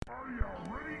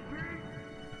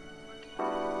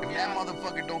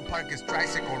motherfucker don't park his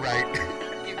tricycle right.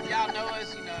 If y'all know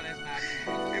us, you know that's not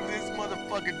good. If this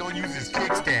motherfucker don't use his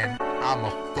kickstand, I'ma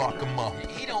fuck him up.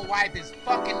 He don't wipe his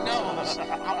fucking nose. I'm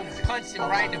gonna punch him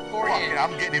right in the Fuck forehead. it,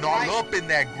 I'm getting it all up in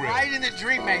that grill. Right in the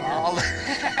dream maker.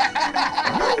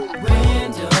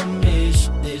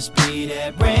 Randomish, this be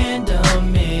that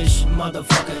randomish,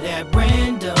 motherfucker, that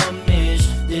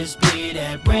randomish, this be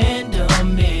that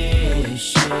randomish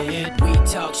shit. We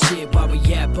talk shit while we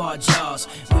yap our jaws.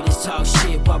 We just talk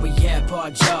shit while we yap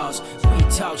our jaws. We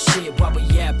talk shit while we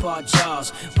yap our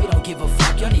jaws. We don't give a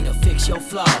fuck, y'all need to fix your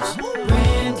flaws.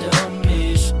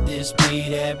 Randomish, this be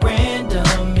that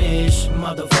randomish,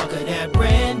 motherfucker, that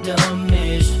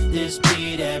randomish, this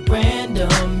be that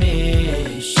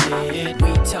randomish shit.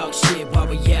 We talk shit while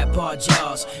we yap our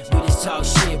jaws. We just talk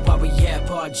shit while we yap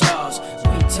our jaws.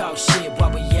 We talk shit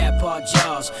while we yap our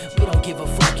jaws. We don't give a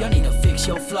fuck, y'all need to fix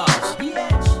your flaws. Yeah.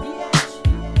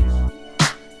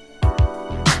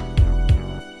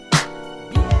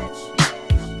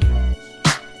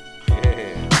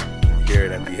 You hear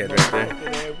it at the head right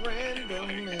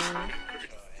there?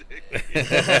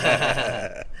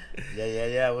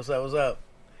 Yeah. What's up?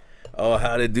 Oh,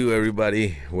 how to do,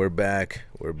 everybody? We're back.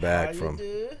 We're back How from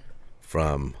you do?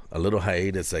 from a little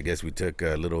hiatus. I guess we took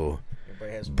a little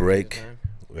Everybody has some break. good time.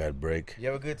 We had a break. You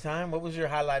have a good time? What was your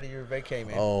highlight of your vacay,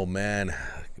 man? Oh man,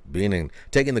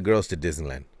 taking the girls to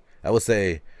Disneyland. I would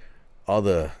say all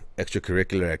the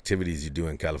extracurricular activities you do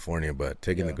in California, but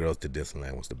taking the girls to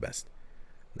Disneyland was the best.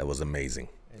 That was amazing.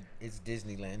 It's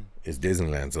Disneyland. It's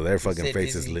Disneyland, so their fucking Said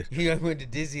faces Disney. lit. You went to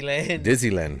Disneyland.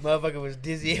 Disneyland. Motherfucker was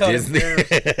dizzy. Disney.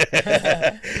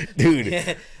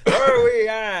 Dude. Where are we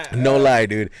at? No lie,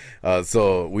 dude.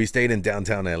 So we stayed in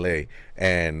downtown LA,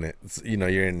 and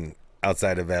you're in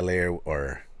outside of LA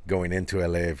or going into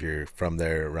LA if you're from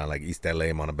there around like East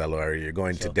LA, Montebello area. You're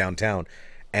going to downtown,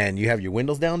 and you have your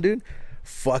windows down, dude.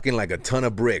 Fucking like a ton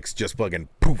of bricks, just fucking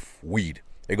poof, weed.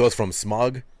 It goes from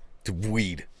smog to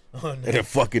weed. Oh, no. And a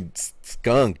fucking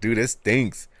skunk, dude. It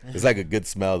stinks. It's like a good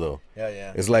smell though.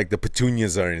 Yeah. It's like the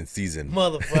petunias are in season.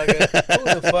 Motherfucker.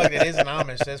 Who the fuck that isn't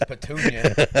Amish says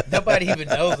petunia? Nobody even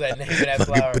knows that name of that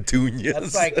Fucking flower.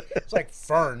 petunias. It's like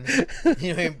fern.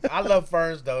 You know, I love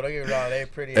ferns though. Don't get me wrong, they're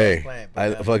pretty Hey, plant.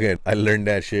 I learned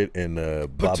that shit in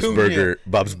Bob's Petunia.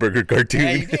 Burger cartoon.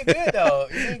 Yeah, you did good though.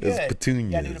 You did good. It's petunias.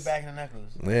 You gotta do the back of the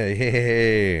knuckles.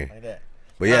 Yeah. Like that.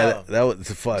 But yeah, that was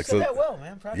fuck. You said that well,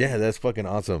 man. Proud of yeah, you. that's fucking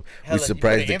awesome. Hella, We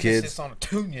surprised you the put an kids. emphasis on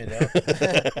tunia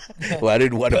though. Well, I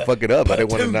didn't want to fuck it up. I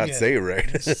didn't want to not Petunia. say it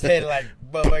right. Said like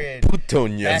motherfucking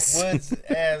Petunias. backwoods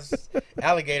ass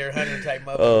alligator hunter type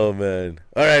motherfucker. Oh man!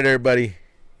 All right, everybody,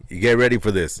 you get ready for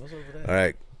this. What's over there? All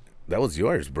right, that was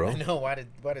yours, bro. I know why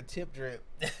the tip drip.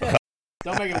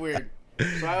 Don't make it weird.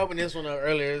 So I opened this one up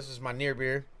earlier. This is my near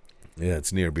beer, Yeah,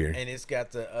 it's near beer. and it's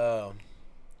got the.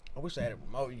 I wish I had a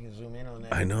remote. You can zoom in on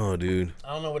that. I know, dude.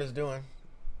 I don't know what it's doing.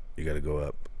 You gotta go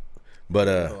up. But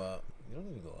Go up. You don't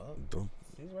need to go up. don't.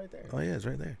 It's right there. Oh yeah, it's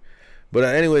right there. But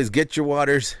anyways, get your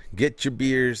waters, get your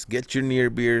beers, get your near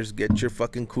beers, get your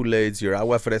fucking Kool-Aids, your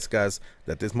agua frescas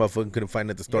that this motherfucker couldn't find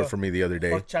at the store Yo, for me the other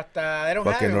day. Horchata. They don't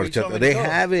Fucking have it. horchata. They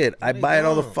have it. I buy it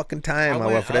all the fucking time. I Agua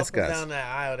went up and frescas. down that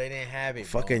aisle. They didn't have it.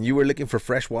 bro. Fucking, you were looking for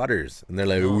fresh waters, and they're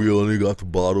like, we only got the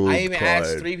bottle. I even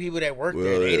asked 3 people that worked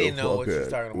there. They didn't know what you was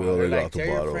fuck talking it. about. We They're only like, got the tell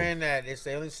your bottle. friend that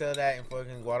they only sell that in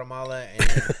fucking Guatemala and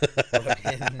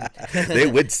fucking. They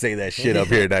would say that shit up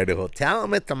here in Idaho. Tell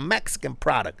him it's a Mexican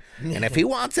product, and if he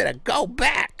wants it, to go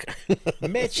back.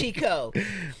 Mexico.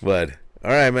 But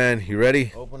all right, man, you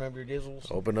ready? Open up your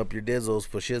dizzles. Open up your dizzles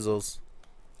for shizzles.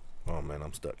 Oh man,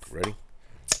 I'm stuck. Ready?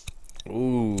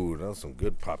 Ooh, that was some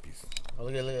good poppies. Oh,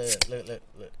 look.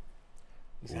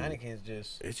 These Heineken's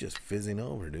just. It's just fizzing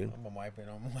over, dude. I'm gonna wipe it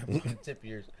on the tip of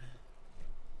yours.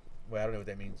 Well, I don't know what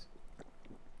that means.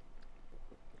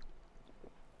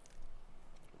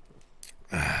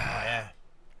 Oh yeah.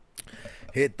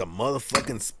 Hit the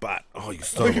motherfucking spot. Oh, you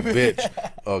son of a bitch.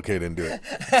 Okay, then do it.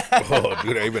 Oh,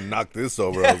 dude, I even knocked this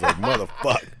over. I was like,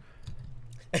 motherfuck.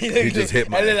 He just hit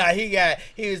my. And then like,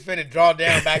 he was finna draw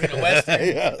down back in the western.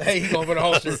 Yeah. He going for the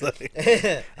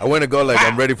holster. I went to go like,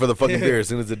 I'm Pow. ready for the fucking beer. As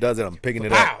soon as it does it, I'm picking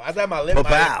it Wow, up. I thought my lip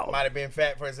Pow. might have been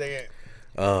fat for a second.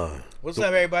 Uh, What's up,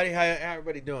 everybody? How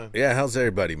everybody doing? yeah, how's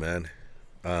everybody, man?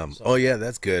 Oh, yeah,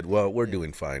 that's good. Well, we're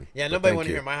doing fine. Yeah, But nobody thank want to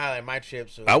you. hear my highlight, my trip.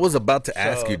 So I was about to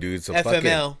ask you, dude, so FML.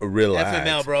 fucking relax.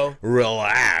 FML, bro.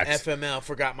 Relax. FML,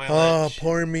 forgot my Oh, lunch.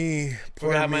 poor me. Poor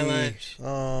Forgot me. my lunch.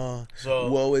 Oh,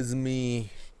 So- woe is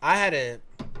me. I had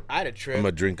a trip. I'm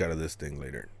going to drink out of this thing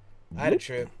later. I had a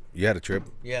trip. You had a trip?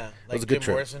 Yeah, was like a good Jim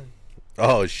trip. Morrison.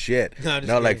 Oh, shit. No, I'm just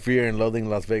Now, like kidding. Fear and Loathing in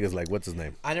Las Vegas, like, what's his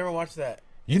name? I never watched that.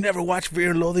 You never watched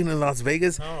Fear and Loathing in Las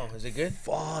Vegas? No, is it good?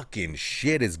 Fucking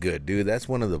shit is good, dude. That's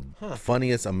one of the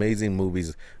funniest, amazing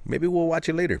movies. Maybe we'll watch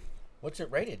it later. What's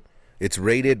it rated? It's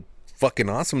rated fucking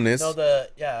awesomeness. No,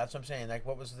 that's what I'm saying. Like,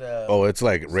 what was the? Oh, it's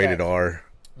like rated stats? R.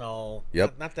 No.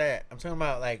 Yep. Not that. I'm talking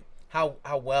about like how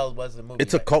well was the movie?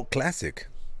 It's a like, cult classic.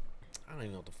 I don't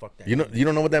even know what the fuck that. You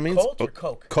don't know what that means? Cult or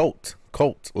Coke?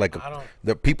 Cult. Like I don't-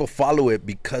 the people follow it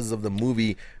because of the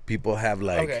movie. People have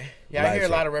like. Okay. Yeah, I hear a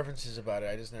lives lot of references about it.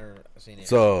 I just never seen it.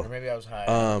 So, or maybe I was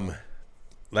high.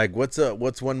 Like what's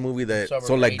one movie that Sober so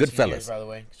for like 18 Goodfellas. years, by the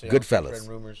way. So y'all Goodfellas. spreading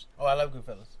rumors. Oh, I love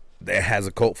Goodfellas. That has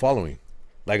a cult following.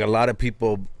 Like a lot of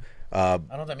people. I don't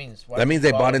know what that means. Why That would means you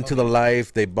they follow bought a into the movie?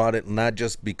 life. They bought it not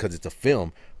just because it's a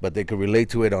film, but they could relate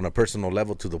to it on a personal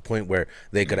level to the point where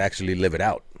they could actually live it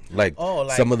out. Like,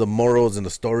 like- some of the morals and the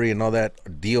story and all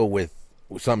that deal with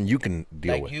something you can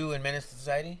deal Like with. you and Menace to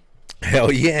Society.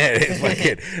 Hell yeah, it's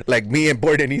fucking like me and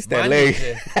Bored in East Mine LA. was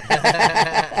it.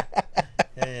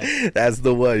 Yeah. That's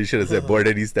the one. You should have said Bored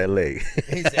in East LA.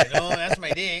 He said, "No, that's my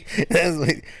dick." That's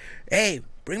like, hey,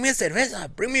 bring me a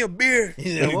cerveza, bring me a beer.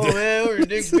 He said, "Whoa, man, your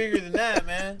dick's bigger than that,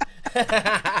 man."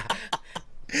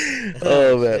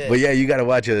 Oh man, shit. but yeah, you gotta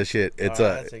watch the shit. It's All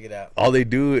right, I'll check it out. all they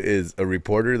do is a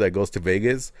reporter that goes to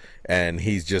Vegas and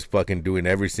he's just fucking doing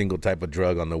every single type of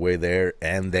drug on the way there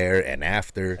and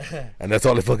after, and that's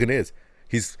all it fucking is.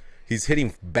 He's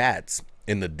hitting bats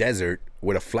in the desert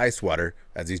with a fly swatter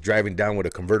as he's driving down with a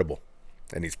convertible,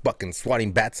 and he's fucking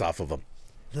swatting bats off of him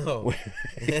No.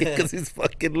 because he's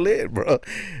fucking lit, bro.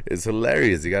 It's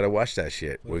hilarious. You gotta watch that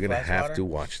shit. We're gonna fly have swatter? to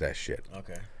watch that shit.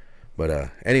 Okay.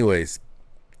 But anyways,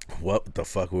 what the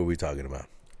fuck were we talking about?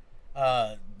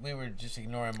 We were just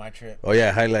ignoring my trip. Oh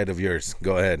yeah, highlight of yours.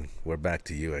 Go ahead. We're back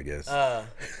to you, I guess.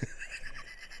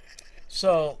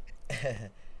 So,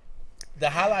 the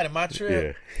highlight of my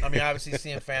trip. Yeah. I mean, obviously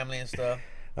seeing family and stuff.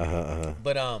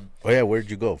 But Oh yeah, where'd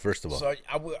you go first of all? so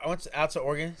I went out to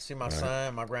Oregon, see my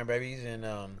son, my grandbabies, and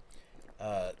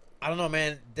I don't know,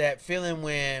 man. That feeling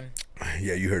when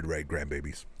Yeah, you heard right,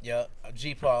 grandbabies.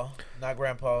 G-Paw, not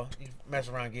Grandpa, you mess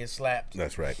around get slapped.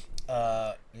 That's right.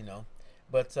 You know,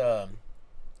 but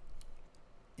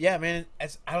yeah, man.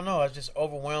 I don't know. I was just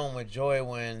overwhelmed with joy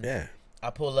when Yeah. I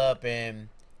pull up and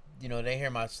they hear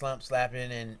my slump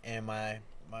slapping and my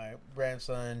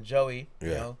grandson Joey, you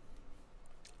Yeah. know,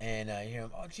 and you hear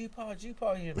him, oh G-Paw,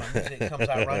 G-Paw, you hear my music comes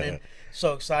out running,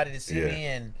 so excited to see Yeah. me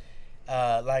and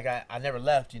like I never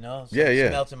left, so Yeah, it yeah.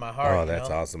 melted my heart. Oh, you that's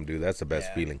know? awesome, dude. That's the best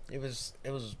Yeah, feeling. It was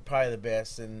probably the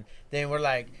best, and then we're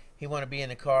like, he wanted to be in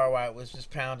the car while it was just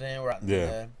pounding. We're out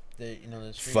Yeah. in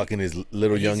the street. Fucking his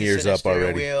little He's young just ears sitting at up steering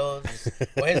already. wheel,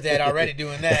 well, his dad already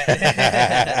doing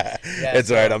that. Yeah, It's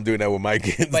so- alright. I'm doing that with my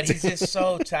kids. But he's too. just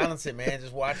so talented, man.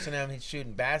 Just watching him, he's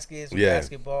shooting baskets, Yeah.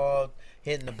 basketball,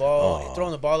 hitting the ball, Aw.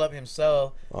 throwing the ball up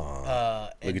himself. Look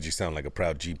at you, sound like a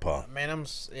proud G-paw. Man, I'm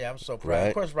so proud. Right?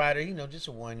 Of course, Ryder, just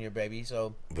a 1 year baby,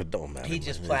 so But don't matter. he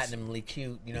just man. It's- platinumly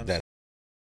cute. You know what I'm That-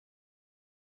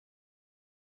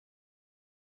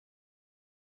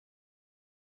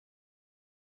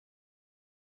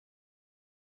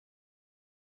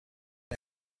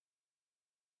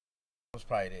 was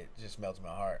probably it. Just melted my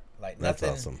heart. Like That's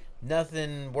nothing, awesome.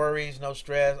 nothing worries, no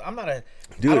stress. I'm not a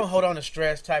Dude. I don't hold on to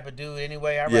stress type of dude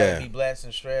anyway. I'd Yeah. rather be blessed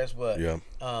than stressed. But Yeah.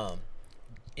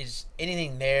 is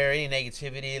anything there, any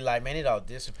negativity, like man, it all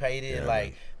dissipated. Yeah,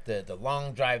 like the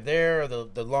long drive there or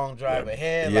the long drive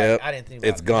ahead. Yep. Like I didn't think about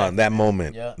It's gone. nothing, That man.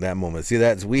 moment. Yeah. That moment. See,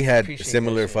 we had Appreciate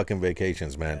similar that shit. fucking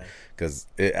vacations, man. Yeah. Because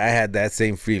I had that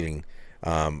same feeling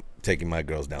taking my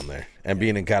girls down there and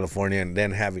being in California and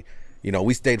then having,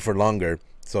 we stayed for longer.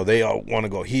 So they all want to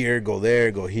go here, go there,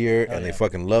 go here. And they yeah.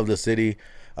 fucking love the city.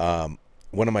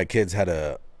 One of my kids had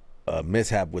a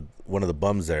mishap with one of the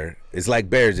bums there. It's like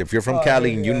bears. If you're from Oh,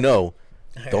 Cali yeah, and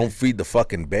yeah. don't feed the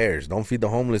fucking bears. Don't feed the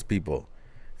homeless people.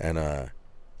 And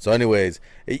so anyways,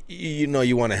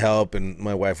 you want to help, and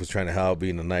my wife was trying to help,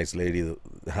 being a nice lady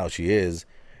how she is,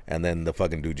 and then the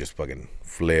fucking dude just fucking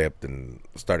flipped and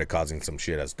started causing some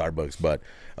shit at Starbucks. But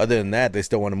other than that, they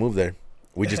still want to move there.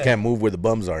 We just can't move where the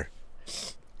bums are.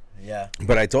 Yeah.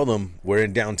 But I told them, we're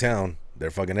in downtown.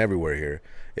 They're fucking everywhere here.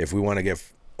 If we want to get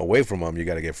away from them, you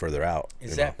got to get further out.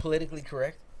 Is that politically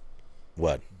correct?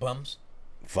 What? Bums.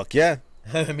 Fuck yeah.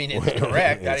 I mean, it's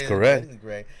correct. That It's is correct. politically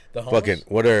correct. The homeless. Fucking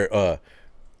what are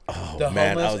the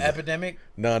man, I homeless was- epidemic.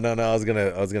 No. I was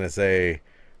gonna say,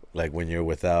 like when you're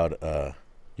without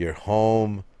your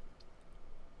home.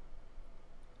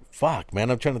 Fuck, man,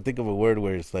 I'm trying to think of a word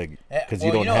where it's like because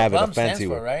you don't have it a bum stands fancy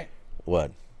for, word. right?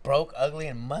 What? Broke, ugly,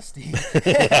 and musty. Fucking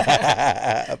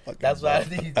That's why I bum.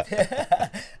 think.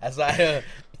 That's why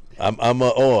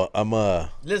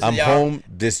Listen, y'all, home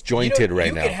disjointed right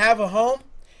you now. can have a home,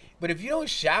 but if you don't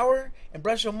shower and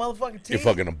brush your motherfucking teeth, You're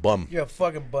fucking a bum. You're a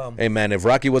fucking bum. Hey man, if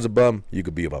Rocky was a bum, you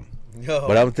could be a bum. No.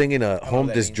 But I'm thinking home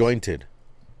that means. disjointed.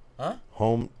 Huh?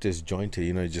 Home disjointed.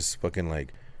 You know, just fucking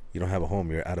like you don't have a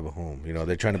home. You're out of a home. You know,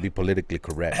 they're trying to be politically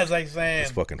correct. That's like saying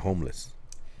It's fucking homeless.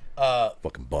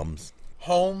 Fucking bums.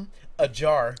 home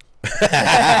ajar.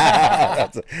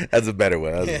 That's a better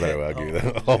one. That's a better one. I'll give you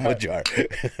that. Home ajar.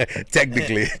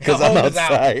 Technically, because I'm Home is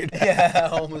out. outside. Yeah,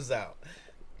 home is out.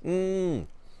 Did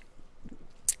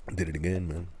it again,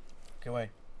 man. Okay, wait.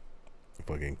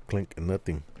 Fucking clink and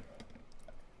nothing.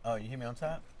 Oh, you hear me on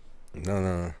top?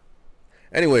 No.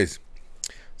 Anyways,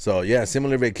 so yeah,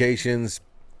 similar vacations.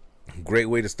 Great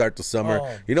way to start the summer.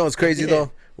 Oh, you know what's crazy yeah.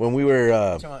 though? When we were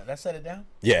That set it down?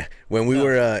 yeah, when we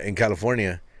were in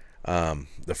California,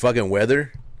 the fucking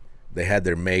weather, they had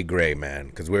their May gray, man,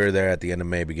 because we were there at the end of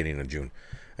May, beginning of June,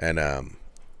 and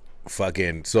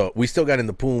fucking, so we still got in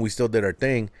the pool, and we still did our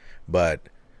thing, but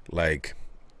like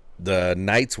the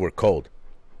nights were cold,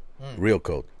 real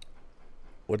cold.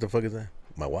 What the fuck is that?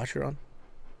 My washer on?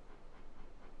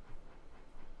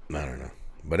 I don't know,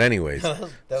 but anyways,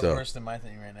 That's so, worse than my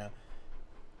thing right now.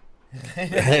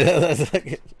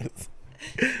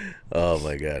 oh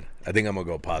my god, I think I'm gonna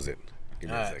go pause it. Give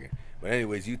me a Alright. second. But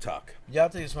anyways, you talk. Y'all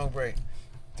take a smoke break.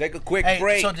 Take a quick Hey,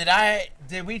 break. so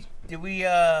did we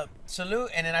salute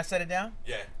and then I set it down?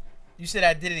 Yeah. You said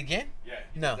I did it again? Yeah.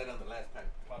 No. did that on the last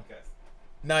podcast.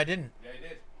 No, I didn't. Yeah, you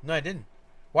did. No, I didn't.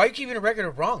 Why are you keeping a record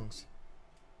of wrongs?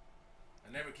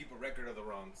 I never keep a record of the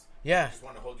wrongs. Yeah. I just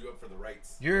want to hold you up for the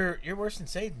rights. You're worse than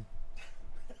Satan.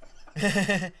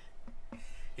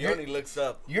 He only looks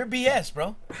up. You're BS,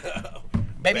 bro.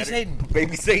 Baby Better. Satan.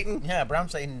 Baby Satan? Yeah, brown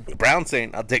Satan. Brown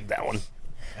Satan. I'll take that one.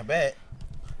 I bet.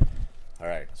 All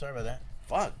right. Sorry about that.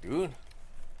 Fuck, dude.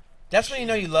 That's when you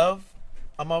know you love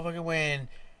a motherfucker, when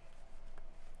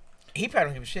he probably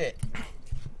don't give a shit.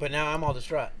 But now I'm all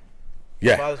distraught.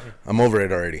 Yeah. bothers me. I'm over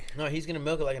it already. No, he's gonna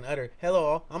milk it like an udder. Hello,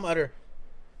 all. I'm udder.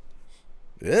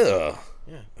 Ugh.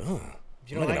 Yeah. Ugh. If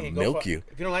you I'm don't not like gonna it, milk you.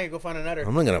 If you don't like it, go find an udder.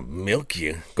 I'm not gonna milk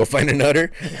you. Go find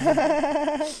another.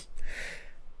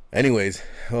 Anyways,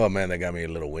 oh man, that got me a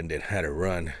little winded. Had to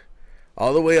run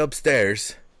all the way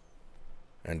upstairs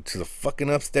and to the fucking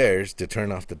upstairs to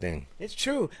turn off the thing. It's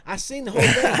true. I seen the whole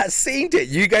thing. I seen it.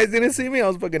 You guys didn't see me. I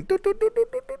was fucking doot, doot, doot,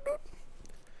 doot, doot, doot, doot.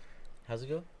 How's it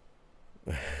go?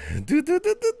 Doot, doot,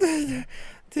 doot, doot, doot.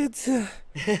 Hey,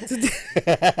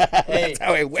 That's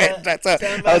how it went. That's how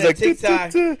tell him I was about like, that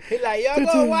TikTok. doot, doot, He like, y'all doot,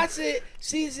 go doot. watch it.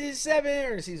 Season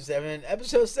 7,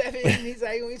 episode 7. He's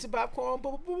like, you gonna eat some popcorn.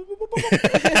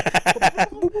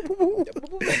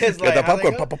 It's Get the how's it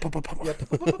popcorn. go? Pop, pop, pop, pop,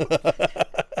 pop.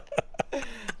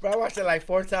 Bro, I watched it like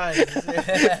 4 times.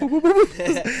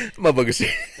 Motherfucker shit.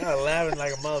 I was laughing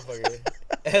like a motherfucker.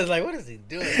 I was like, what is he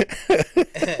doing?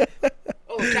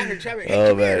 Oh, Trapper. Hey, Oh,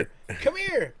 come man. here. Come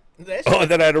here. That Oh, and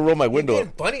then I had to roll my shit window getting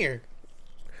up. funnier.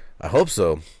 I hope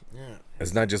so. Yeah.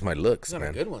 It's not just my looks, It's not man.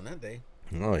 a good one that day.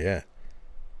 Oh yeah.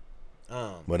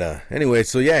 Um, But anyway,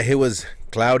 so yeah, it was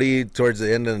cloudy towards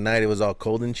the end of the night. It was all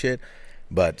cold and shit,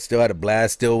 but still had a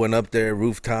blast. Still went up there,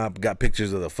 rooftop, got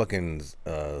pictures of the fucking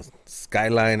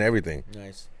skyline, everything.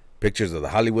 nice. Pictures of the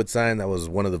Hollywood sign. That was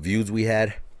one of the views we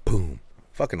had. Boom,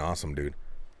 fucking awesome, dude.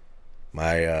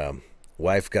 My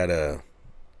wife got a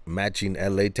matching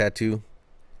LA tattoo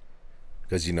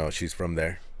because you know she's from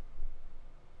there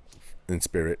in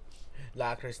spirit.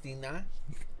 La Cristina.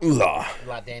 La.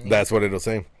 La Danny. That's what it'll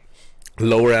say.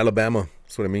 Lower Alabama.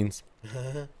 That's what it means.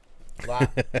 La. I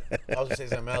was gonna say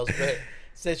something else, but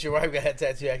since your wife got a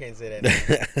tattoo, I can't say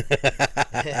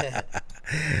that.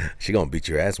 She gonna beat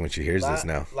your ass when she hears this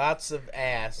now. Lots of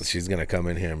ass. She's gonna come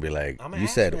in here and be like, I'm an "You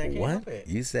ass said man, I can't what? help it."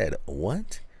 You said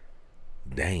what?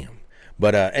 Damn."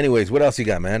 But anyways, what else you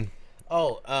got, man?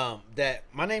 Oh, that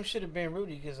my name should have been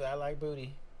Rudy because I like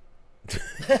booty.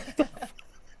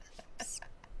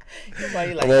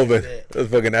 Nobody like I'm over. that. That's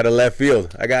fucking out of left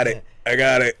field. I got it. I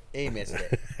got it. He missed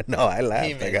it. No, I He laughed.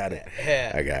 I missed got it. that.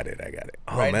 Yeah. I got it. I got it.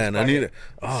 Oh Right in man, his I need pocket. it.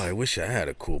 Oh, I wish I had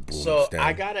a cool boom So stand.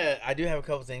 I do have a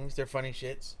couple things. They're funny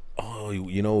shits. Oh,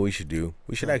 you know what we should do?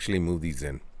 We should actually move these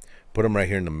in. Put them right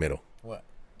here in the middle. What?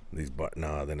 These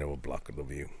no, then it will block the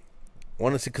view.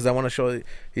 Want to see? Because I want to show you.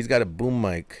 He's got a boom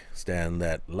mic stand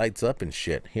that lights up and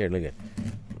shit. Here, look at.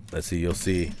 Let's see. You'll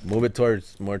see. Move it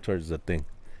more towards the thing.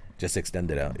 Just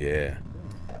extend it out. Yeah,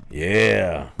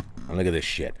 yeah. And look at this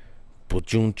shit.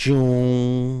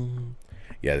 Ba-chum-chum.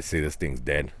 Yeah, see, this thing's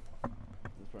dead. That's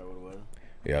probably what it was.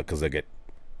 Yeah, because look at.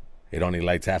 It only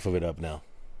lights half of it up now.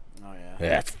 Oh yeah.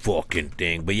 That fucking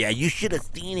thing. But yeah, you should have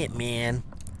seen it, man.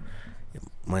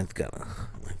 Mine's got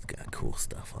cool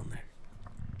stuff on there.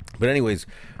 But anyways,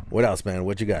 what else, man?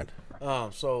 What you got?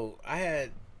 So I had,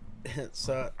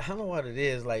 so I don't know what it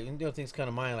is. Like, you know, things come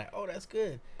to mind. Like, oh, that's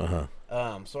good.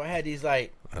 So I had these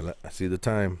like. I see the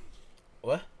time.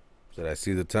 What? Said I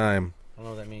see the time. I don't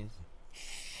know what that means.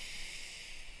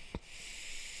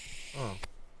 Oh,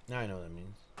 now I know what that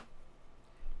means.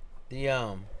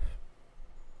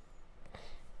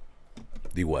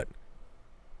 The what?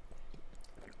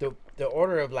 The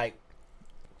order of like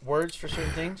words for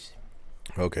certain things.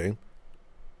 Okay.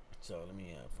 So let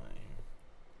me find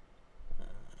here.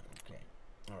 Okay,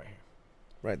 all right here.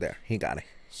 Right there. He got it.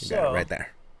 He So, got it right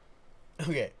there.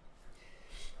 Okay.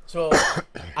 So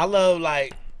I love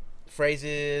like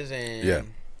phrases and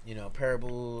you know,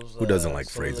 parables. Who doesn't like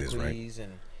phrases, right?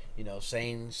 And you know,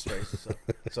 sayings, phrases.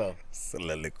 So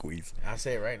soliloquies. I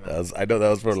say it right now. I know that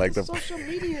was for like the social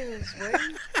medias,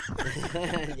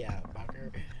 right? Yeah,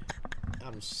 Bacher.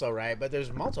 I'm so right, but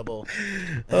there's multiple.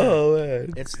 Oh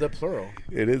man, It's the plural.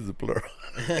 it is the plural.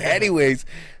 Anyways,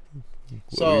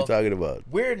 what are you talking about?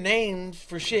 Weird names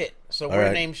for shit. So All weird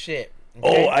right. name shit.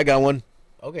 Oh, I got one.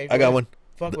 Okay. I got ahead. one.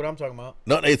 Fuck what I'm talking about.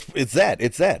 No, it's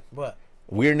that. What?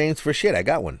 Weird names for shit. I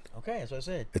got one. Okay, that's what I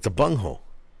said. It's a bunghole.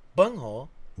 Bunghole.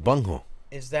 Bunghole.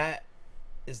 Is that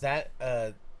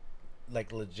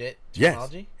like legit Yes.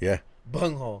 technology? Yeah.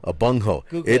 Bunghole. A bunghole.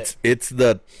 Google it. It's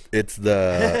the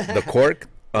cork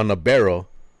on a barrel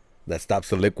that stops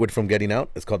the liquid from getting out.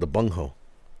 It's called the bunghole.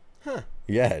 Huh.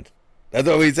 Yeah. That's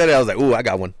what we said. I was like, ooh, I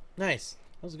got one. Nice.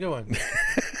 That was a good one.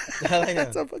 I like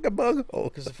That's that. a fucking bunghole.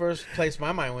 Because the first place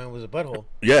my mind went was a butthole.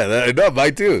 Yeah, no,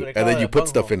 mine too. That's what they And call then it, you a put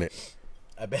stuff bunghole. in it.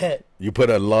 I bet. You put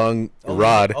a long Only,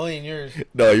 rod. Only in yours.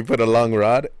 No, you put a long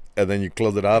rod and then you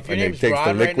close it off Your and it name's takes Rod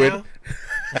the liquid. Right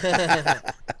now?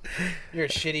 You're a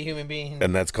shitty human being.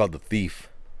 And that's called the thief.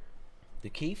 The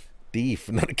Keef? Thief,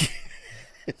 not a Keef.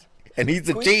 And he's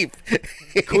the Queef?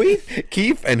 chief. Queef?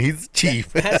 Keef, and he's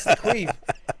chief. That's the queef.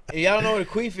 If y'all don't know what a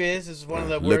queef is, this is one of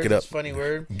the Look words. it up. It's a funny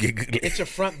word. Giggle it. It's a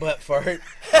front butt fart.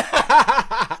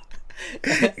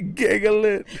 Giggle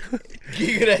it.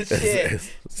 Giggle that shit.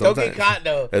 Don't get sometimes- caught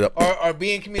though. It's a- Or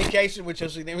be in communication with your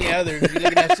significant other. If you're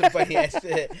looking at some funny ass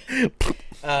shit.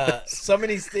 Some of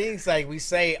these things like we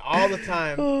say all the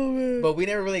time, Oh man. but we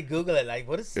never really Google it. Like,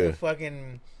 what is the Yeah.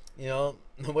 fucking, you know,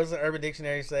 what does the Urban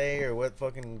Dictionary say or what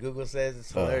fucking Google says?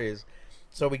 It's hilarious.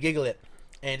 So we giggle it.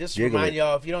 And just to Giggle remind it.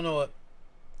 y'all, if you don't know what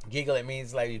giggle it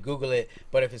means, like you Google it,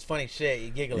 but if it's funny shit, you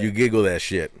giggle it. You giggle that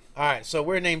shit. All right, so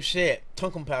we're named shit.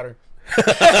 Tunkum powder.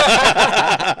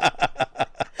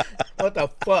 What the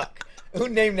fuck? Who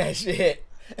named that shit?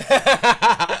 What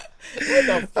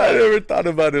the fuck? I never thought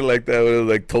about it like that. When it was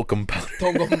like talcum powder.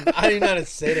 Tunkum. I didn't know how to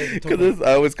say that. Tunkum. Because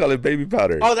I always call it baby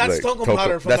powder. Oh, that's like, Tunkum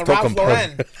powder from that's the Ralph talcum powder.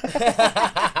 Lauren.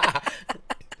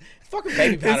 Fucking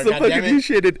baby powder, It's the fucking goddammit. new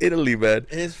shit in Italy, man.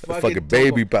 It's fucking fucking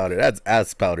baby talcum. powder. That's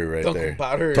ass powder right there. Tunkum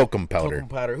powder. Talcum powder. Tunkum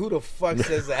powder. Who the fuck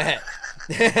says that?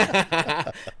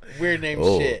 Weird name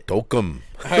Oh, shit. talcum.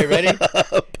 All right, ready?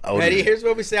 Powder. Ready? Here's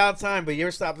what we say all the time, but you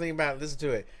ever stop thinking about it? Listen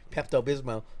to it. Pepto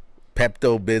Bismol.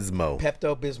 Pepto Bismol.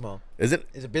 Pepto Bismol. Is it?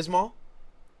 Is it Bismol?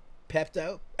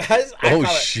 Pepto? Oh,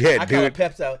 shit, I call it dude.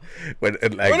 Pepto. When,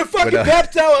 like, Where the fucking when I-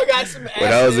 Pepto? I got some.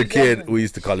 When I was a acid kid, injection. we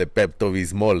used to call it Pepto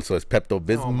Bismol. So it's Pepto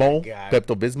Bismol. God.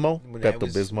 Pepto Bismol. When I Pepto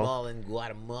was Bismol. small in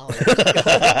Guatemala.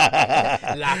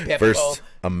 La Pepto. First,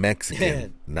 a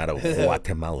Mexican, not a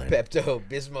Guatemalan. Pepto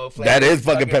Bismol flavor. That is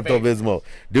fucking Pepto favorite. Bismol,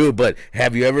 dude. But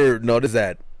have you ever noticed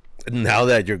that now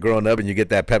that you're growing up and you get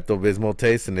that Pepto Bismol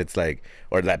taste and it's like,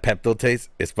 or that Pepto taste,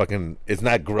 it's fucking, it's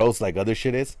not gross like other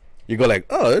shit is. You go like,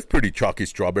 oh, that's pretty chalky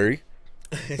strawberry.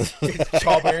 It's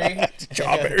strawberry.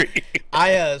 Strawberry.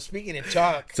 Speaking of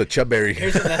chalk, It's a chubberry.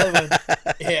 here's another one.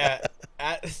 Yeah.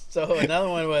 So another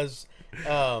one was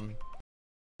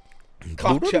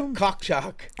cock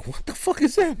chalk. What the fuck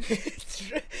is that? It's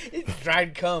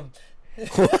dried cum. You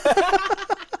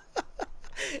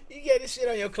get this shit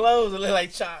on your clothes and look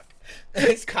like chalk.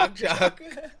 It's cock chalk.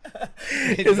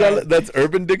 Is that that's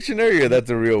Urban Dictionary or that's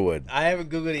a real one? I haven't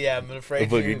Googled it yet. I'm afraid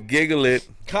Fucking to. giggle it,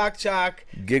 Cock chalk.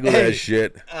 giggle Hey. that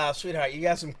shit. Sweetheart, you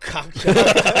got some cock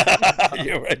chalk.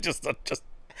 You're right. Just.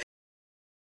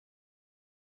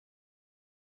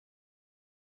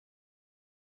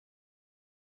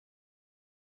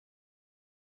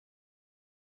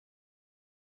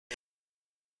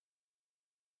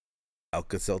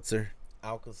 Alka-Seltzer.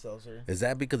 Alka-Seltzer. Is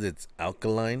that because it's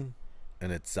alkaline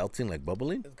and it's seltzing like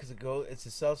bubbling? Because it's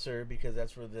a seltzer because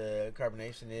that's where the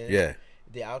carbonation is. Yeah.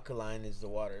 The alkaline is the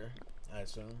water, I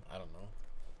assume. I don't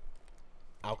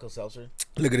know. Alka-Seltzer.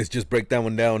 Look at this, just break that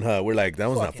one down, huh? We're like, that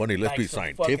one's not Fucking- funny. Let's like be some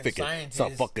scientific. fucking Some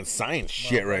scientist. fucking science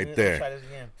shit right Let's there. try this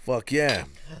again. Fuck yeah.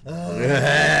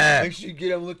 Make sure you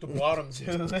get up and look the bottom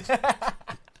too.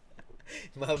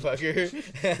 Motherfucker.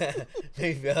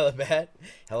 Make me feel hella bad.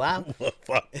 Hello?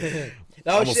 Fuck.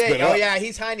 Oh Almost shit. spit Oh up. yeah,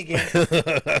 he's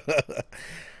Heineken.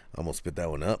 Almost spit that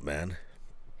one up, man.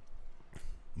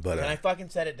 But Can I fucking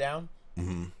set it down?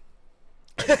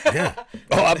 yeah.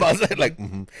 Oh, I was like,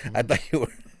 I thought you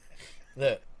were.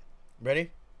 Look.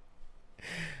 Ready?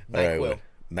 All right, NyQuil. well,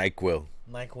 NyQuil.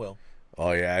 NyQuil.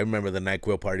 Oh yeah, I remember the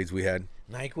NyQuil parties we had.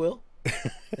 NyQuil?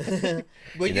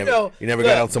 Well, you never- know, you never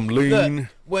got on some lean?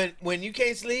 Look, when you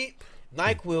can't sleep,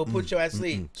 NyQuil put you at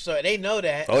sleep. So they know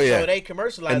that. Oh, yeah. So they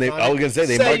commercialize And they- on I was it, gonna say,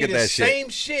 they sell market you the that shit. same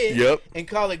shit. Yep. And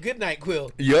call it Good Night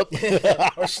Quill. Yep.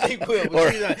 Or Sleep Quill. Or-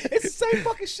 It's the same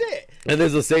fucking shit. And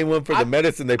there's the same one for the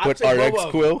medicine. They put I'll take RX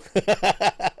both Quill.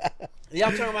 Y'all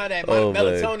talking about that Oh, man.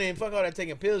 melatonin? Fuck all that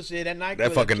taking pills shit. That NyQuil.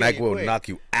 That fucking will kill you NyQuil will quick. knock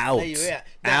you out. Tell you, yeah.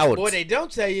 Now, Out. what they don't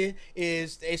tell you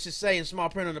is they should say in small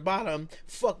print on the bottom,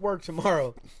 "Fuck work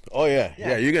tomorrow." Oh yeah. Yeah.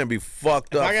 yeah, You're gonna be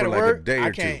fucked If up I for gotta like work, a day or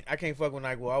I two. can't. I can't fuck with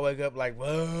NyQuil. I wake up like,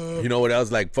 whoa. You know what else?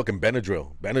 Like fucking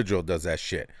Benadryl. Benadryl does that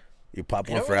shit. You pop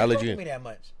one for allergy. Me that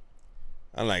much.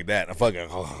 I'm like that. I fucking.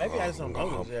 Maybe I just don't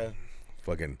know this. Yeah.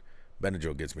 Fucking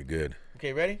Benadryl gets me good.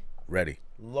 Okay, ready? Ready.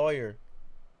 Lawyer.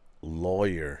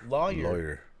 Lawyer.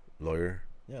 Lawyer. Lawyer.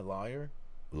 Yeah, lawyer.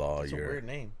 That's a Lawyer. weird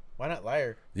name. Why not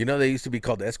liar? You know they used to be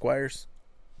called Esquires?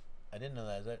 I didn't know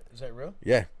that. Is that real?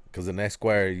 Yeah, because an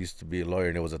Esquire used to be a lawyer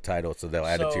and it was a title, so they'll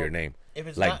add it to So, your name. If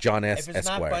it's Like not, John S. If it's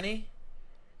Esquire. not funny,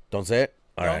 Don't say it?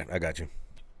 All No. right, I got you.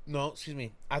 no. Excuse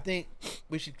me. I think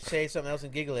we should say something else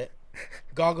and giggle it.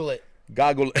 Goggle it.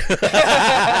 Goggle.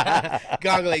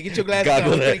 Goggle it. Get your glasses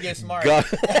Goggle on. We're it. gonna get smart.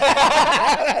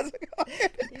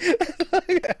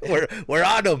 We're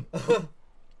on them.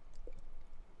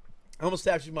 I almost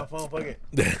tapped you with my phone. Fuck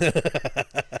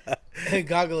it.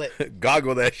 Goggle it.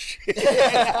 Goggle that shit.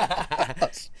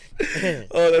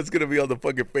 Oh, that's gonna be on the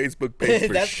fucking Facebook page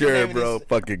for That's the sure, name of bro. this-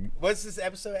 Fucking What's this,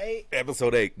 episode 8?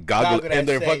 episode 8. Goggle, Goggle that and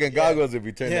they're shit, fucking yeah. goggles. If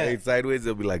you turn Yeah. the 8 sideways,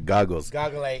 it'll be like goggles.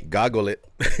 Goggle 8. Goggle it.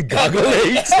 Goggle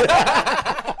 8.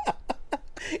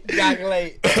 Goggle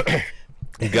 8.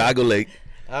 Goggle 8.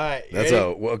 All right. you That's ready?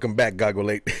 all. Welcome back, Goggle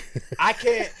 8. I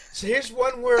can't. So here's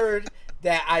one word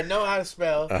that I know how to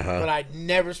spell, but I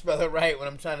never spell it right when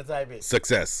I'm trying to type it.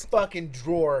 Success. Fucking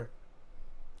drawer.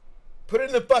 Put it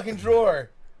in the fucking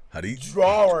drawer. How do you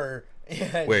Drawer.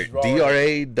 Yeah, wait? drawer.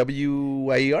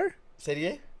 DRAWYER? Say it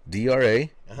again. DRAWYER.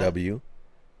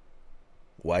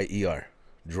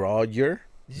 Draw your.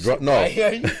 You No. Right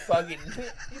here, you fucking.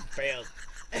 You failed.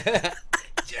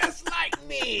 Just like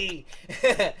me.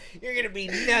 You're gonna be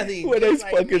nothing. When I just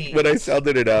like fucking me. when I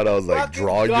sounded it out, I was like, Fucking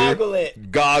draw goggle your.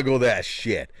 it. Goggle that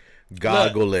shit.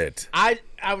 Goggle it. I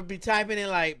would be typing in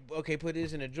like, okay, put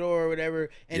this in a drawer or whatever,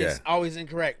 and it's Yeah. always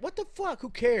incorrect. What the fuck? Who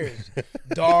cares?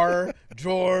 Drawer.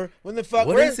 When the fuck?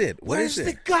 What where is it? What where's is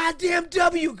the it? goddamn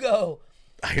W go?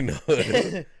 I know.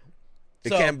 It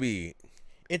So- can't be.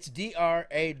 It's DRAWER.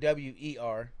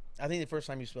 I think the first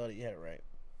time you spelled it, you had it right.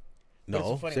 But it's a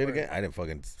No, funny say it word. again. I didn't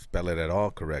fucking spell it at all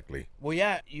correctly. Well,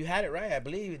 yeah, you had it right, I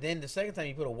believe. Then the second time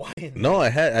you put a Y in there. No,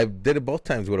 I did it both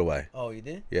times with a Y. Oh, you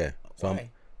did? Yeah. So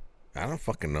Why? I don't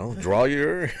fucking know. Draw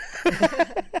your.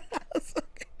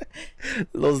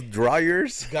 Those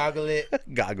drawers. Goggle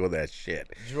it. Goggle that shit.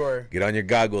 Drawer. Get on your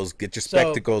goggles. Get your So,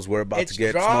 spectacles. We're about It's to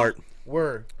get draw smart.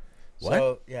 Word. What?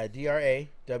 So, yeah,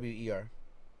 DRAWER.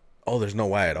 Oh, there's no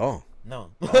Y at all.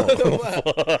 No. Fuck,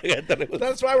 I thought it was-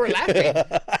 That's why we're laughing.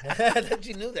 I thought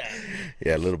you knew that.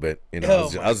 Yeah, a little bit. You know,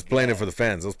 Oh I was my playing it God. for the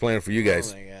fans. I was playing it for you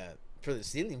guys. Oh my god. For the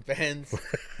ceiling fans.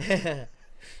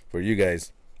 For you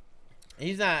guys.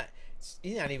 He's not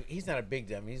a big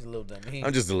dummy. He's a little dummy.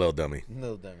 I'm just a little dummy.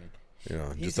 little dummy. You know,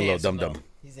 He's just a little handsome, dum though. dum.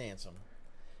 He's handsome.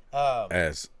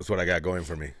 That's what I got going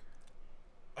for me.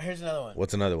 Here's another one.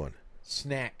 What's another one?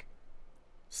 Snack.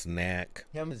 Snack.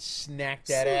 I'm gonna snack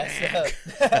that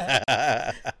ass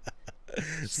up.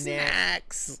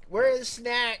 Snacks. Where are the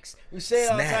snacks? We say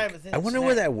it all the time. Snack. But then I wonder snack.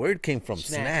 where that word came from.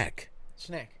 Snack. Snack.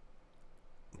 Snack.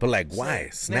 But like, why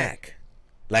Snack. snack?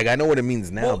 Like, I know what it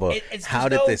means now, Well, but it's how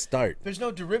just did this start? There's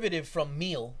no derivative from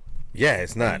meal. Yeah,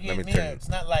 it's not. You Let me get meal. turn. It's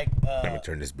not like Let me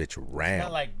turn this bitch around.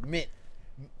 not like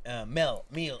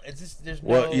meal. It's just there's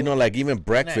Well, no. you know, like even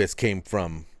breakfast came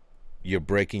from you're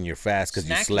breaking your fast because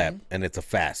you Snacking. slept, and it's a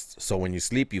fast. So when you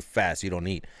sleep, you fast. You don't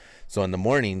eat. So in the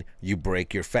morning, you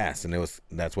break your fast, and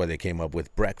that's why they came up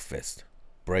with breakfast,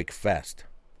 break fast.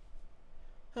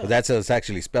 But that's how it's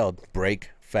actually spelled, break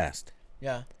fast.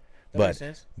 Yeah. That makes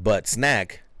sense. But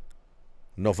snack,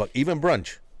 no fuck. Even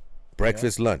brunch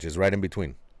Breakfast, lunch is right in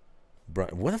between.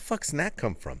 Where the fuck snack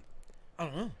come from? I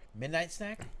don't know. Midnight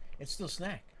snack? It's still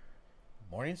snack.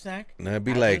 Morning snack? No, it'd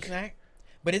be afternoon like snack?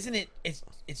 But isn't it?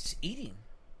 It's eating.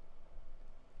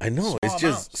 I know Small it's just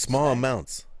amounts, small snack.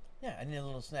 amounts. Yeah, I need a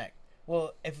little snack.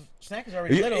 Well, if snack is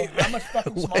already little, how much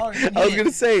fucking smaller? Do you I was need gonna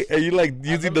it? say, are you like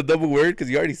using the double word because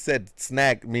you already said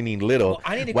snack meaning little? Well,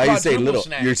 I need a Why you say quadruple little?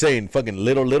 snack. You're saying fucking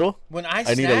little. When I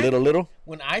I need a snack- little.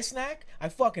 When I snack, I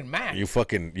fucking mac. You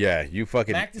fucking you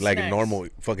fucking Mac the like a snacks. normal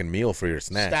fucking meal for your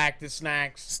snack. Stack the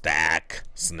snacks. Stack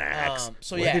snacks.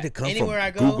 So Where yeah, did it come anywhere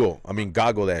from? I go,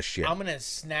 Goggle that shit. I'm gonna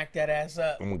snack that ass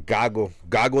up. I'm gonna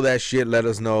goggle that shit. Let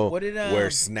us know What did,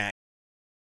 where snack.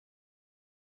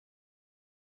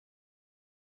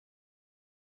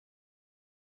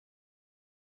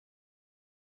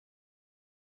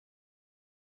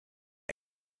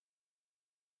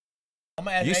 I'm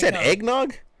gonna add You an said acorn.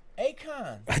 eggnog?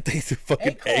 Acorn. I think it's a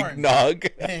fucking Acorn. eggnog.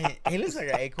 He looks like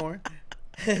an acorn.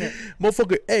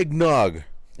 Motherfucker eggnog.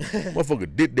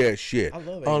 Motherfucker did that shit. I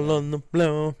love All eggnog. on the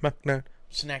floor.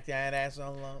 Snack that ass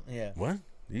all along. Yeah. What?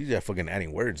 You just fucking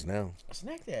adding words now.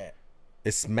 Snack that.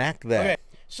 It's smack that. Okay.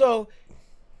 So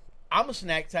I'm a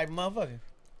snack type of motherfucker.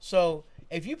 So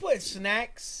if you put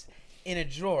snacks in a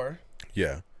drawer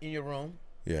Yeah. in your room,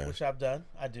 Yeah. which I've done,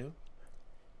 I do.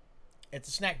 It's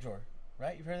a snack drawer,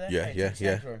 right? You've heard of that? Yeah. Right, Yeah. it's a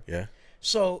snack Yeah. drawer. Yeah.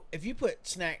 So if you put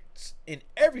snacks in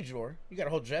every drawer, you got a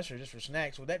whole dresser just for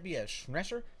snacks. Would that be a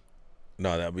schnesser?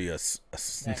 No, that'd be a Snazz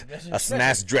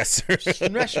snaz dresser.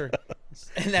 Schnesser.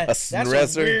 And that's a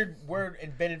snresser? weird word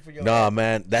invented for your Nah, head.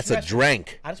 man, that's a Snresser.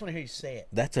 drink. I just want to hear you say it.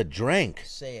 That's a drink.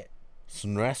 Say it.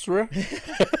 Snresser?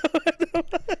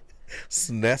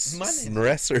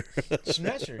 Snresser.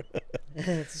 Schnesser.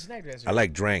 It's a snack dresser. I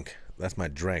like drank. That's my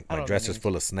drink. I My don't know dresser's what that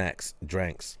full of snacks.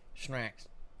 Drinks. Snacks.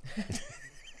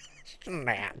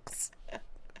 Snacks.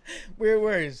 Weird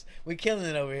words. We killing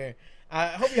it over here. I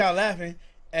hope y'all laughing.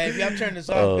 And if y'all turn this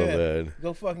off, Oh, good. man.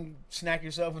 Go fucking snack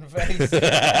yourself in the face.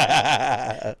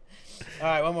 All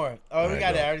right, one more. Oh, we Alright, got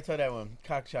go. that. I already told that one.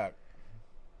 Cock shock.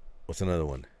 What's another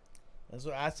one?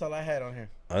 That's all I had on here.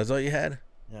 Oh, that's all you had?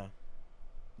 Yeah.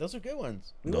 Those are good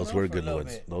ones. We Those went were on for a good little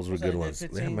ones. bit. Those were What's good that, ones.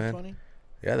 15, Yeah, man. 20?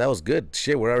 Yeah, that was good.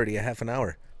 Shit, we're already at half an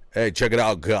hour. Hey, check it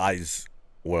out, guys.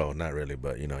 Well, not really,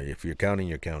 but you know, if you're counting,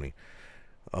 you're counting.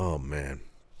 Oh man.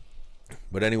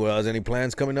 But anyway, is any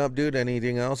plans coming up, dude?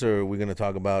 Anything else, or are we gonna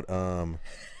talk about we're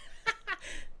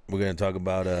gonna talk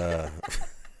about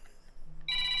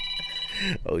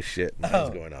oh shit, mine's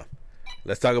going off.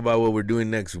 Let's talk about what we're doing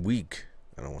next week.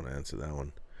 I don't want to answer that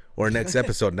one. Or next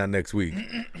episode, not next week.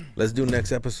 Let's do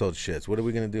next episode shits. What are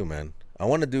we gonna do, man? I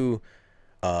want to do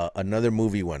another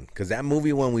movie one, because that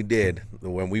movie one we did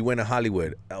when we went to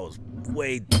Hollywood, that was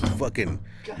way fucking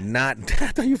not. I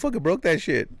thought you fucking broke that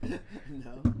shit.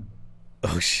 No.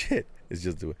 Oh shit! It's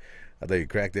just I thought you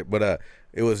cracked it, but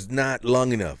it was not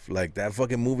long enough. Like that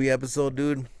fucking movie episode,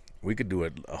 dude. We could do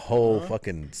a whole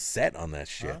fucking set on that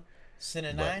shit.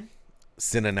 Cine 9?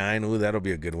 Cine 9, ooh, that'll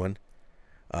be a good one.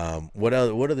 What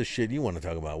other shit you want to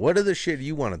talk about? What other shit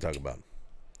you want to talk about?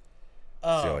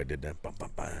 See how I did that? Bum, bum,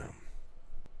 bum.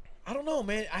 I don't know,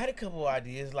 man. I had a couple of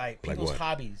ideas, like people's what?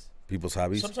 hobbies. People's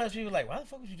hobbies. Sometimes people are like, why the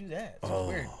fuck would you do that? It's so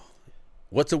weird.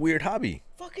 What's a weird hobby?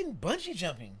 Fucking bungee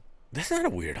jumping. That's not a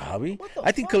weird hobby. What the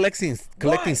I think fuck? collecting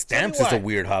Why? Tell me stamps is a why.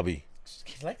 weird hobby.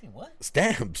 Collecting what?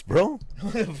 Stamps, bro.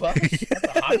 What the fuck? That's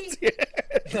a hobby?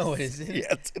 Yes. No, it isn't.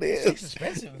 Yes, it It's is.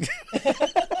 expensive.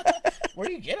 Where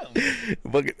do you get them?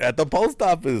 Fucking at the post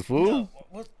office, fool.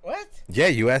 No, what? Yeah,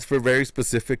 you ask for very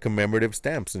specific commemorative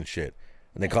stamps and shit.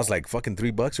 And they cost like fucking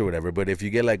 $3 or whatever. But if you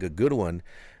get like a good one,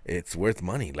 it's worth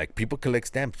money. Like people collect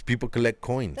stamps, people collect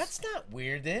coins. That's not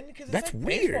weird then, because it's That's like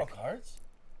weird. baseball cards.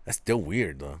 That's still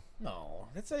weird though. No,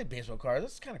 that's like baseball cards.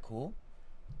 That's kind of cool.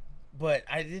 But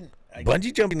I didn't.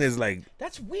 Bungee jumping is like,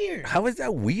 That's weird. how is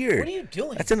that weird? What are you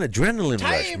doing? That's an adrenaline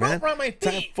Tie rush, a man. rope around my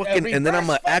Tie feet. fucking, A and then I'm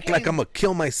gonna reverse act like fucking- I'm gonna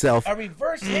kill myself. A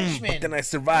reverse henchman. But then I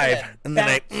survive, Yeah, and then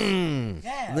bounce. I, and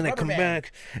then I rubber come band.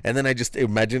 back, and then I just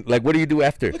imagine, like, what do you do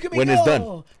after Look at me when go. it's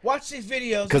done? Watch these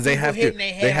videos. Because they of people have to, hitting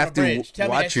their head they on have a to bridge. Tell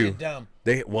me that watch you. shit dumb.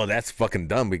 Well, that's fucking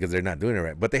dumb because they're not doing it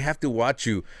right. But they have to watch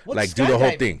you, What's like, do the whole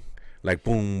skydiving? thing, like,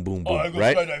 boom, boom, boom, I go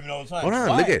right? skydiving all the time. Hold on,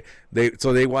 Why? look at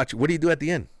So they watch. What do you do at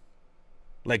the end?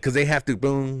 Like, because they have to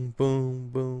boom, boom,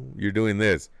 boom. You're doing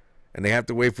this, and they have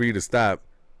to wait for you to stop,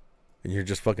 and you're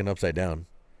just fucking upside down.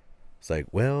 It's like,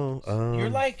 well, You're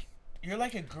like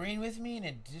agreeing with me in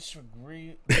a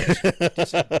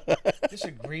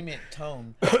disagreement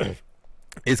tone.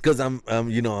 it's because I'm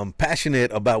I'm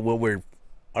passionate about what we're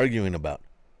arguing about.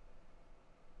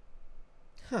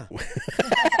 What's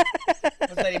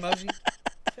that emoji?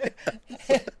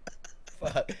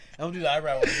 Fuck. I'm gonna do the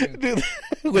eyebrow one too. Dude,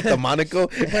 with the monocle.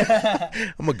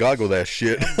 I'm gonna goggle that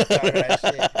shit.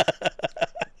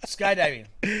 Skydiving.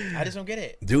 I just don't get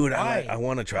it. Dude, Why? I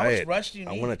want to try How it. much rush do you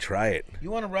I need? want to try it.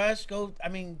 You want to rush? Go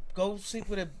sleep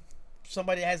with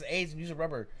somebody that has AIDS and use a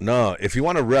rubber. No, if you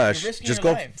want to rush, risking just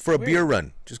your go life. for a Weird. beer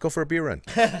run. Just go for a beer run.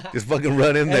 Just fucking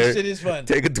run in That there. shit is fun.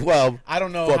 Take a 12. I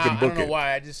don't know Fucking how. I book don't know it.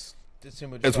 why. I just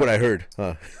assume it. That's what I heard.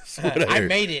 Huh? That's what I heard.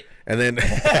 made it. And then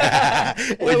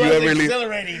It when you was ever leave,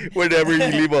 exhilarating. whenever you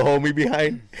leave a homie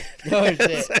behind, Oh shit.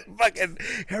 it's like, fucking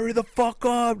hurry the fuck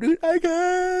up, dude. I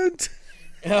can't.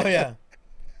 Oh yeah.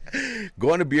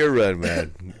 Go on a beer run,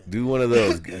 man. Do one of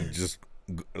those. Just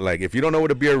like if you don't know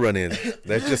what a beer run is,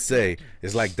 let's just say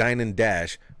it's like dine and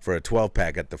dash for a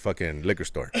 12-pack at the fucking liquor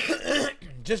store.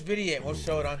 Just video it. We'll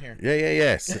show it on here.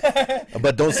 Yes.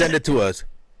 But don't send it to us.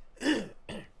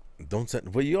 Don't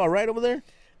send. Well, you all right over there?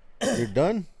 You're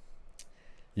done.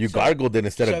 You gargled it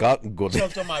instead of goggled.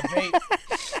 Choked on my vape,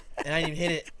 and I didn't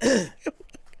even hit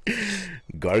it.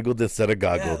 Gargled instead of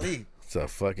goggled. Golly. So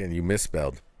fucking you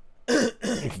misspelled.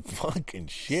 Fucking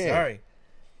shit. Sorry.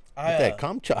 Get that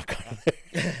cum chalk out of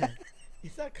there.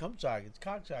 It's not cum chalk. It's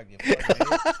cock chalk. You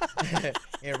fucking idiot.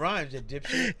 It rhymes, you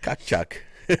dipshit. Cock chalk.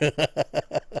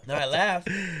 No, I laughed.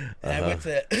 And I went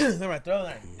to clear my throat.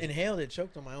 And I inhaled it,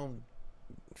 choked on my own.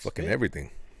 Fucking spit. everything.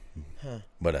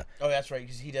 But Oh, that's right,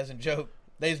 because he doesn't joke.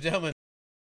 Ladies and gentlemen.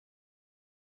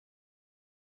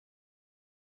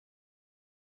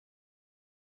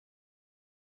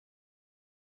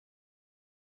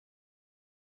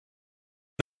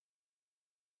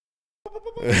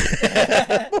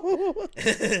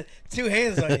 Two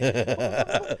hands on you.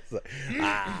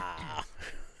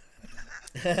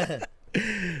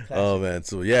 Oh man,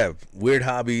 so yeah, weird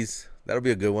hobbies. That'll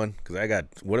be a good one. Cause I got.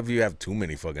 What if you have too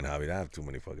many fucking hobbies? I have too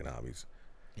many fucking hobbies.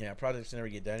 Yeah, projects never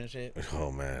get done and shit.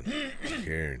 Oh man,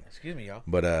 Karen. Excuse me, y'all.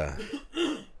 But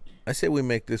I say we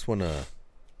make this one a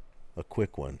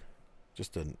quick one,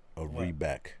 just a read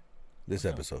back. This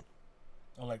episode.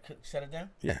 Oh, like shut it down?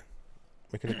 Yeah,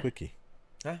 make it a quickie.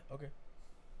 Huh? Okay.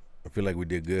 I feel like we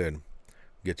did good.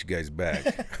 Get you guys back.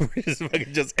 We just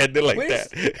fucking just end it like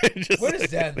that. Just What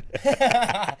is done?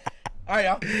 All right,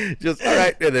 y'all. Just all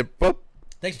right, and then boop.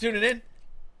 Thanks for tuning in.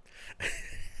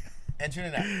 And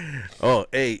tuning out. Oh,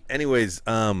 hey. Anyways,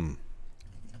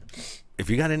 if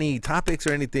you got any topics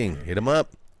or anything, hit them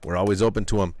up. We're always open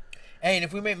to them. Hey, and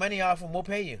if we make money off them, we'll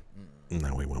pay you.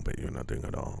 No, we won't pay you nothing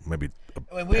at all. Maybe.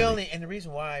 And the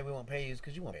reason why we won't pay you is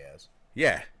because you won't pay us.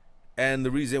 Yeah, and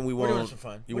the reason we We're doing won't this for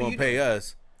fun. you What are won't you pay doing?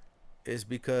 us is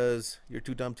because you're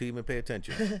too dumb to even pay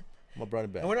attention. I'm gonna bring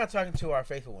it back. And we're not talking to our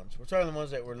faithful ones. We're talking to the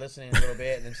ones that were listening a little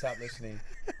bit and then stopped listening.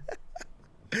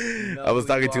 I was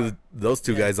talking to those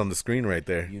two guys on the screen right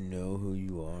there. You know who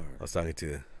you are. I was talking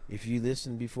to, If you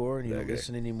listened before and you That don't guy.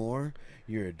 listen anymore,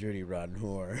 you're a dirty, rotten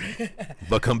whore.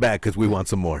 but come back because we want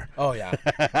some more. Oh,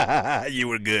 yeah. You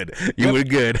were good. You were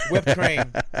good. Whipped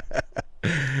cream.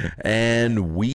 And we.